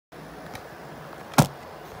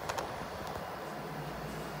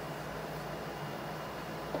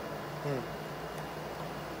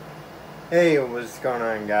Hey, what's going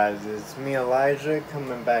on, guys? It's me, Elijah,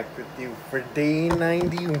 coming back with you for day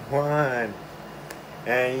 91.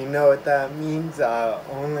 And you know what that means?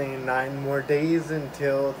 Only 9 more days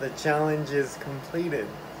until the challenge is completed.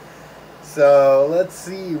 So let's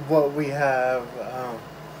see what we have.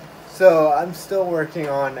 So I'm still working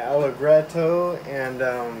on allegretto, and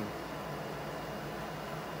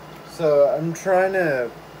so I'm trying to.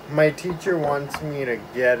 My teacher wants me to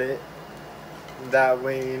get it. That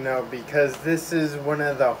way, you know, because this is one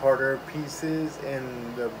of the harder pieces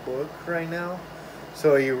in the book right now.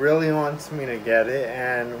 So he really wants me to get it,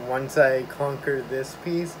 and once I conquer this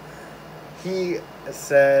piece, he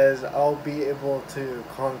says I'll be able to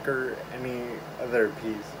conquer any other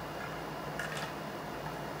piece.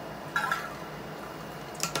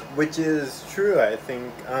 Which is true, I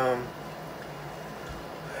think,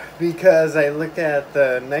 because I look at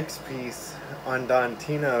the next piece on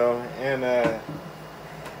Dantino, and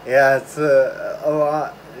yeah, it's a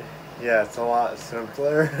lot. Yeah, it's a lot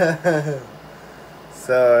simpler.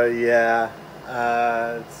 So yeah,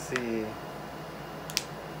 let's see.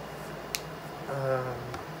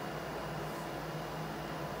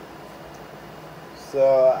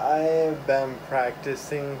 So I have been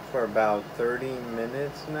practicing for about 30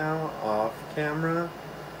 minutes now off camera.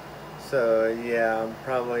 So yeah, I'm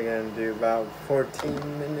probably gonna do about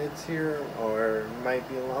 14 minutes here, or it might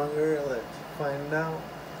be longer. Let's find out.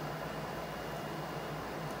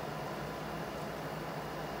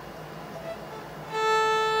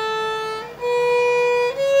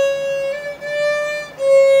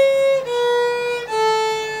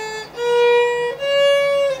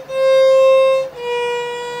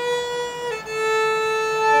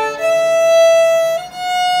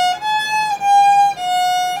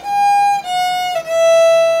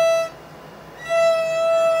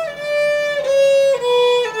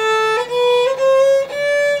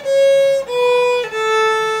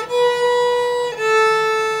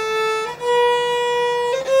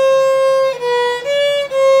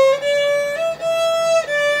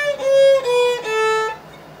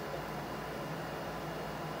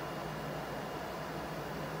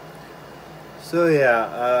 So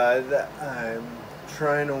yeah, I'm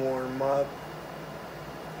trying to warm up.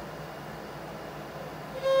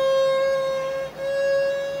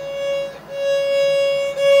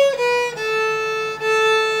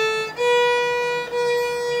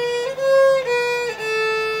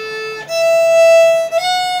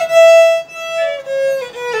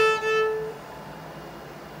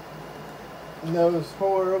 That was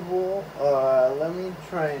horrible. Let me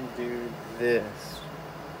try and do this.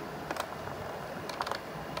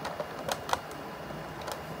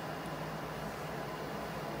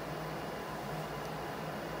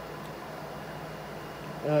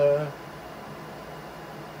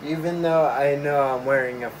 Even though I know I'm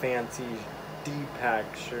wearing a fancy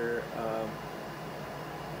D-Pack shirt,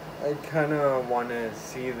 I kind of want to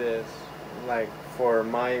see this, like, for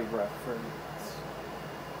my reference.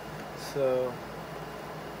 So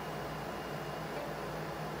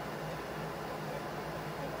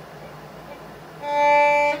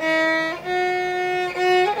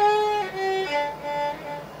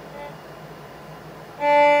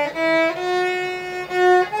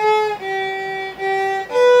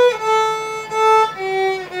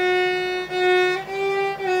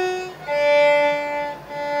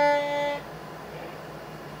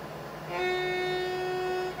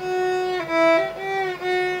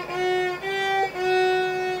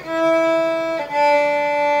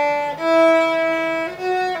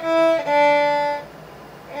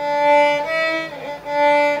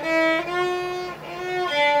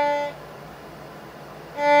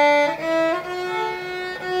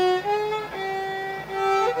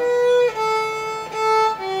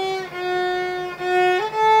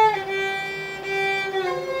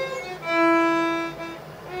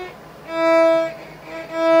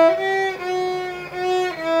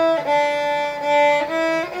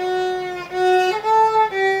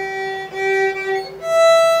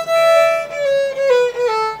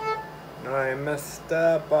messed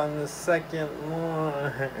up on the second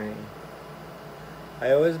line.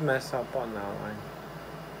 I always mess up on that line.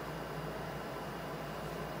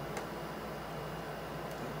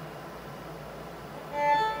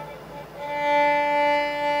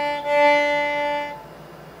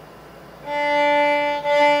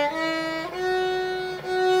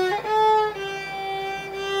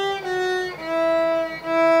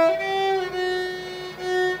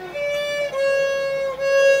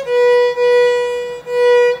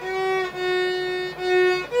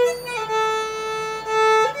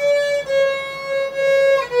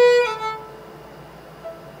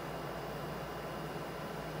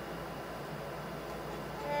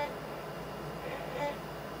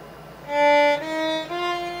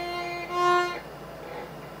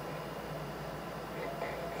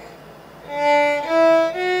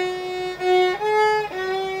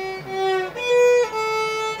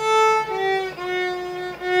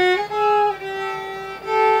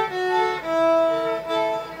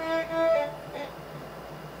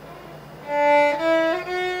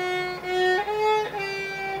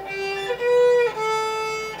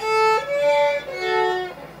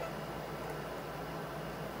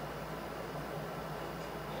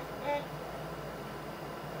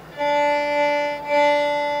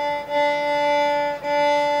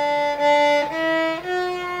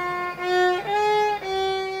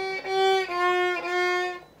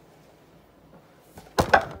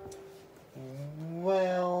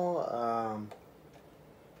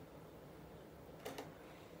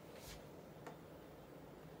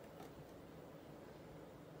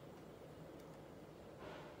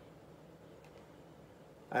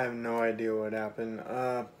 I have no idea what happened.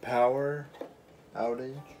 Power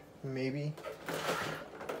outage, maybe.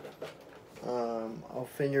 I'll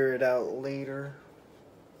figure it out later.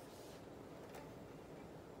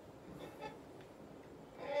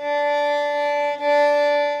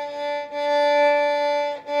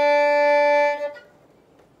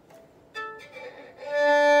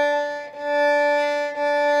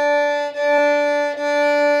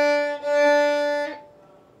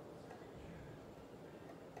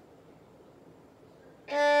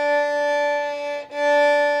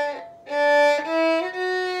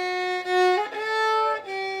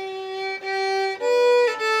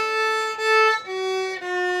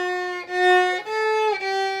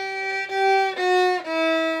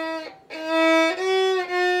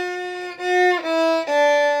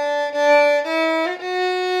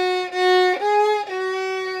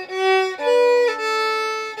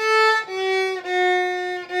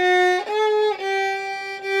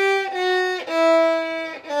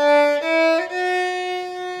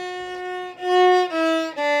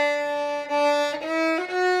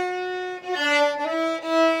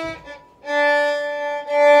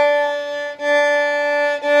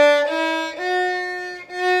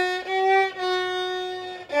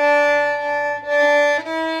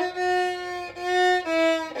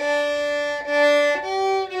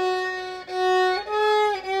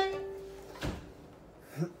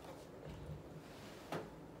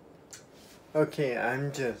 Okay,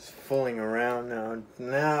 I'm just fooling around now.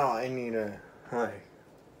 Now I need to, like,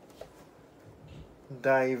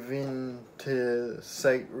 dive into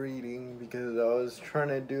sight reading because I was trying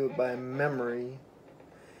to do it by memory.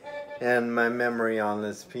 And my memory on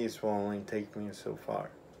this piece will only take me so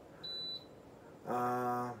far.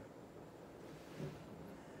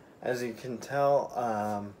 As you can tell,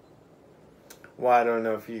 well, I don't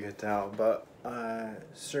know if you could tell, but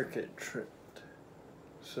circuit tripped.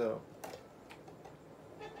 So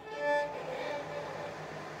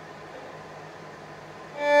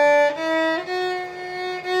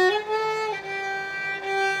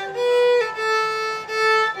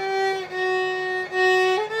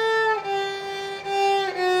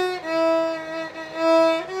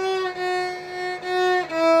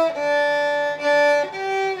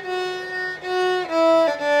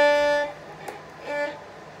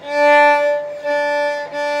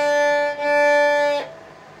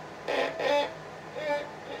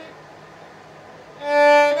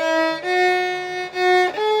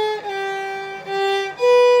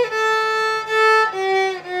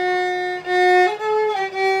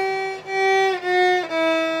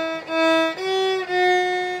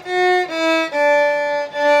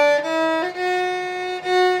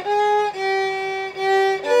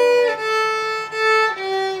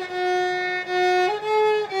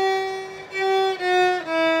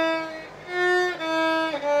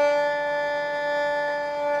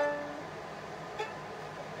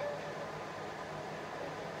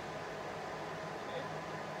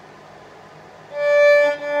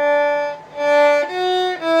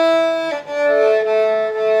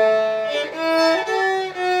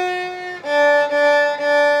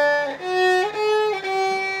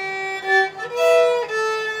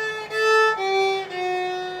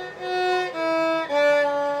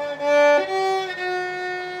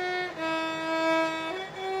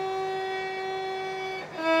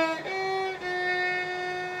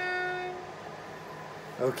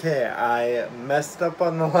okay, I messed up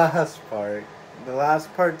on the last part. The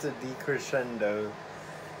last part's a decrescendo.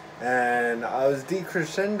 And I was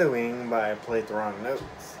decrescendoing, but I played the wrong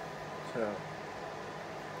notes. So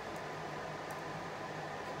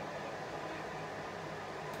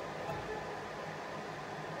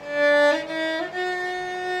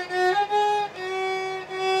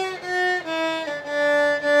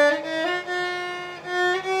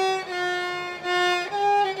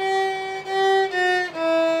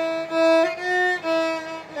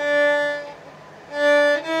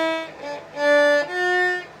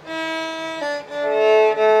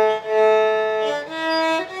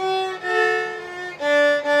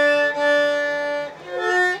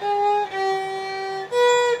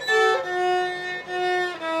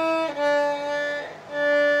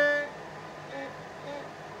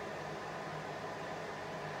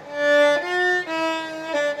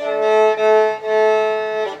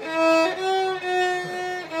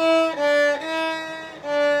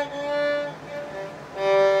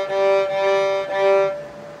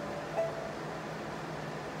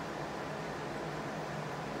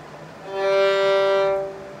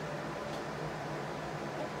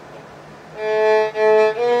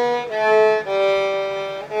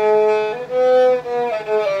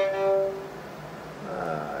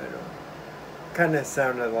kind of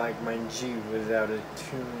sounded like my G was out of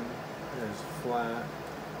tune. It was flat.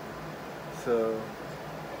 So.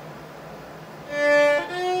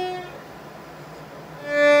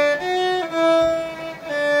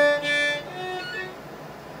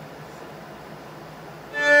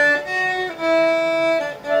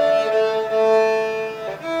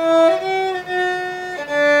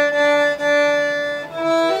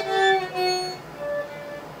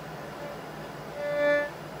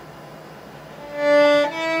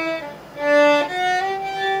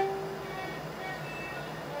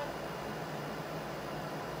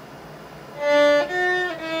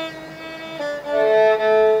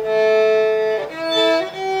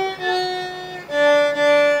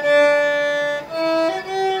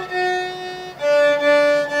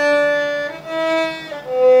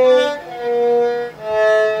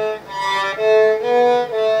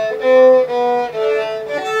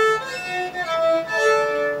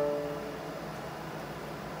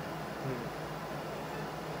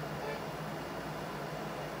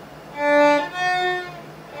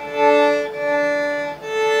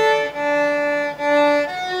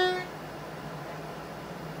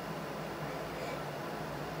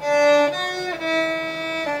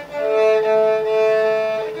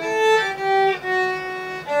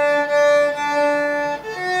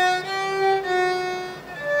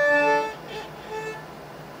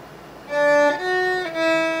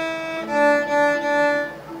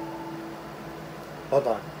 Hold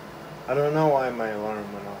on. I don't know why my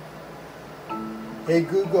alarm went off. Hey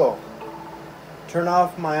Google, turn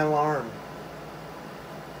off my alarm.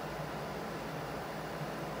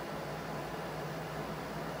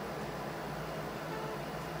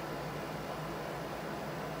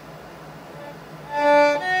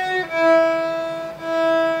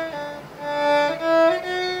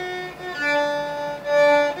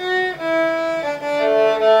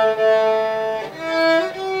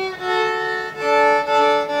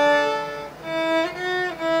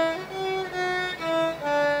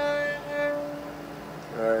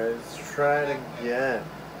 Alright, let's try it again.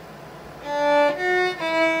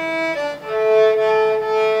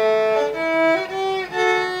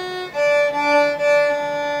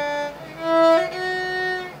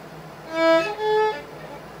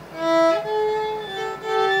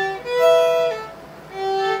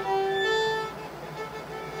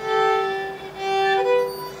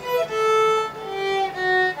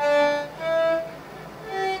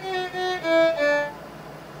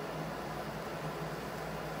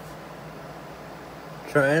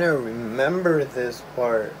 Trying to remember this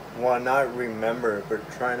part. Well, not remember,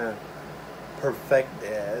 but trying to perfect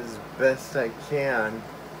it as best I can.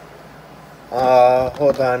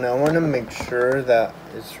 Hold on. I want to make sure that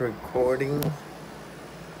it's recording.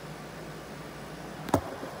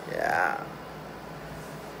 Yeah.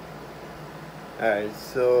 Alright,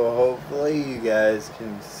 so hopefully you guys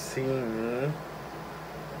can see me.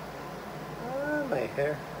 My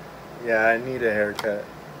hair. Yeah, I need a haircut.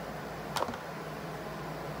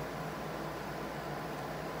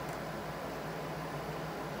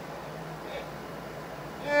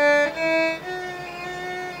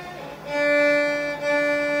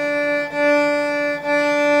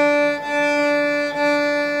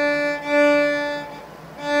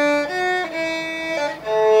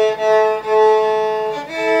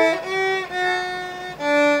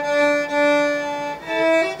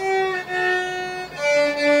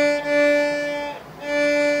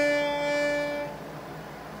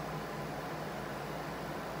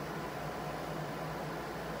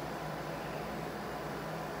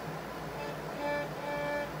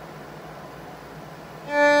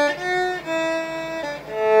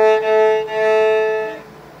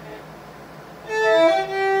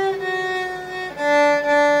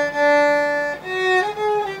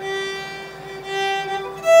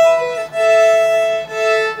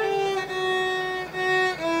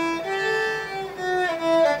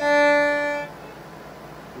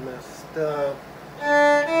 Messed up.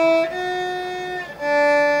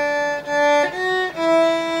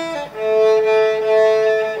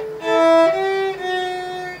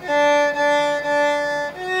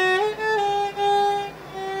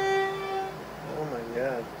 Oh my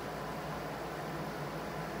god.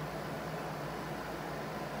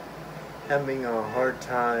 Having a hard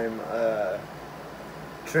time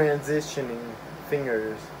transitioning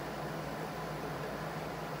fingers.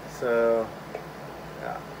 So,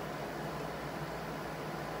 yeah.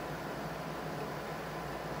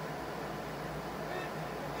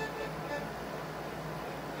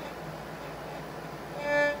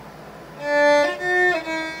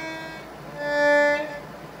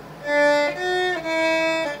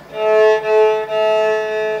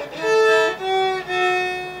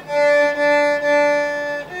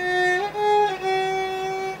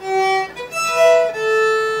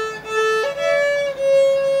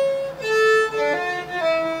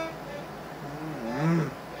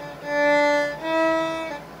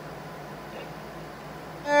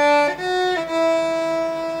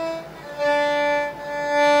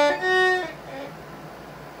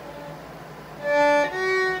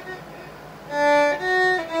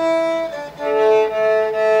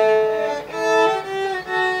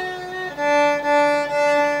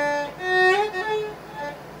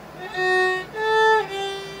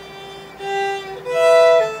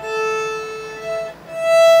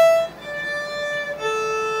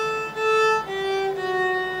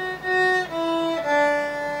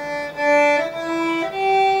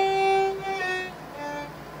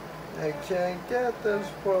 can't get this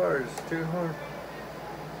far, it's too hard.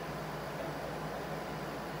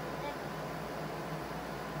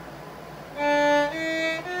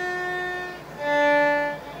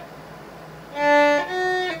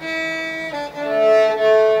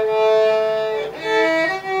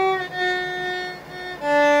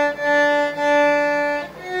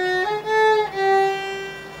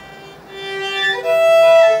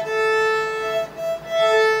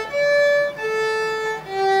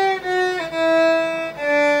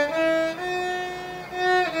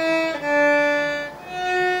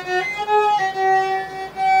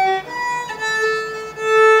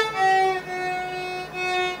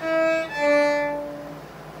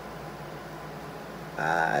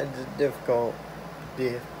 It's difficult.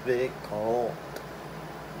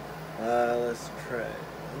 Let's try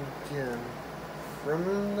again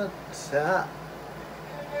from the top.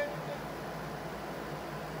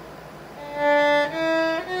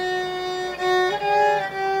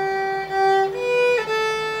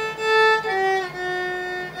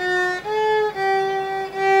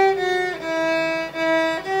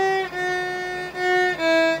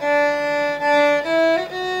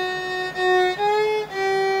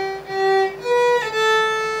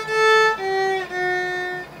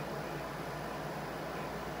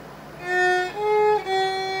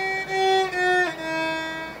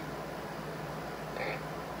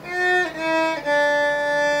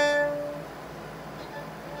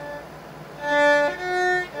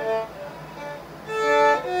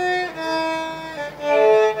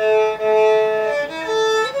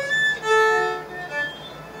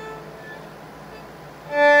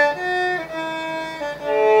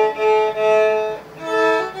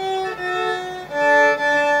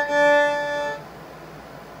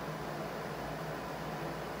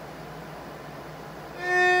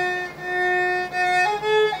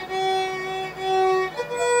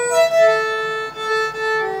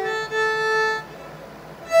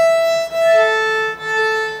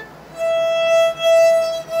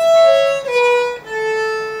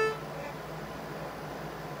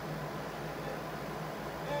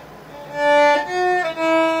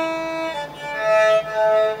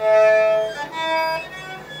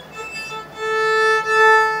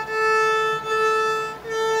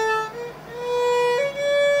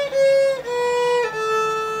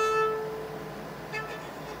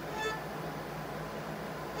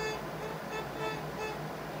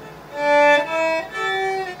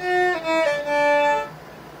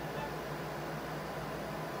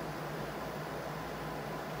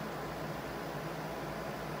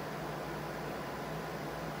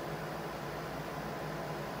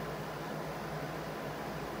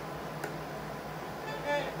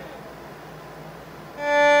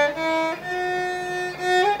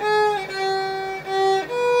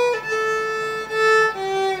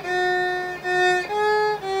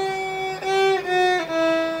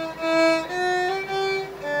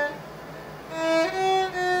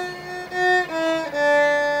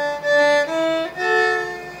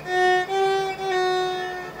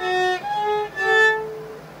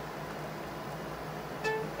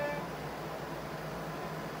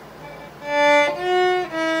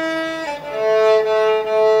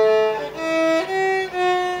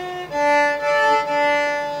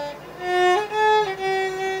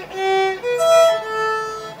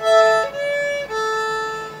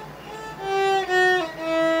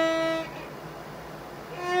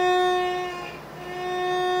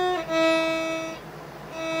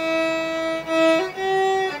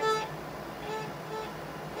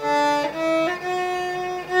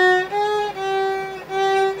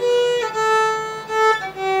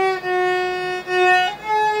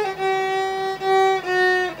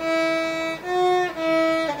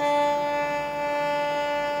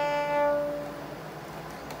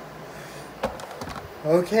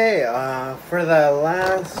 Okay, for the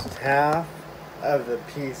last half of the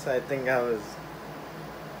piece, I think I was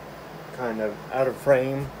kind of out of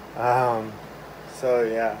frame. So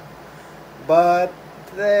yeah. But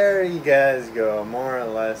there you guys go, more or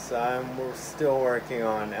less. We're still working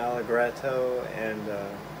on allegretto, and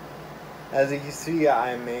as you can see,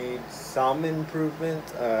 I made some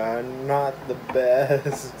improvements, not the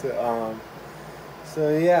best. So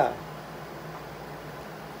yeah.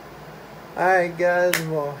 Alright guys,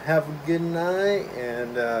 well, have a good night,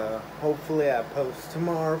 and hopefully I post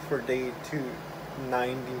tomorrow for day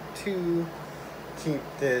 292. Keep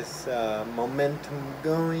this momentum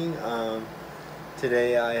going.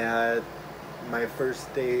 Today I had my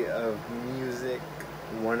first day of music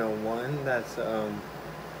 101. That's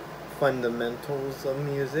fundamentals of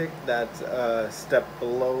music. That's a step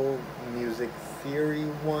below music theory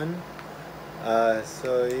 1.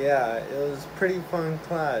 So yeah, it was pretty fun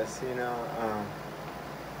class, you know.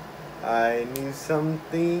 I knew some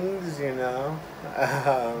things, you know,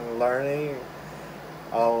 learning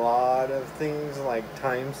a lot of things like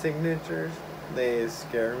time signatures. They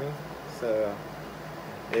scare me. So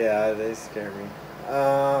yeah, they scare me.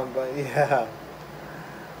 But yeah.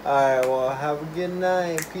 Alright, well, have a good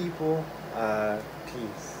night, people.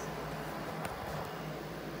 Peace.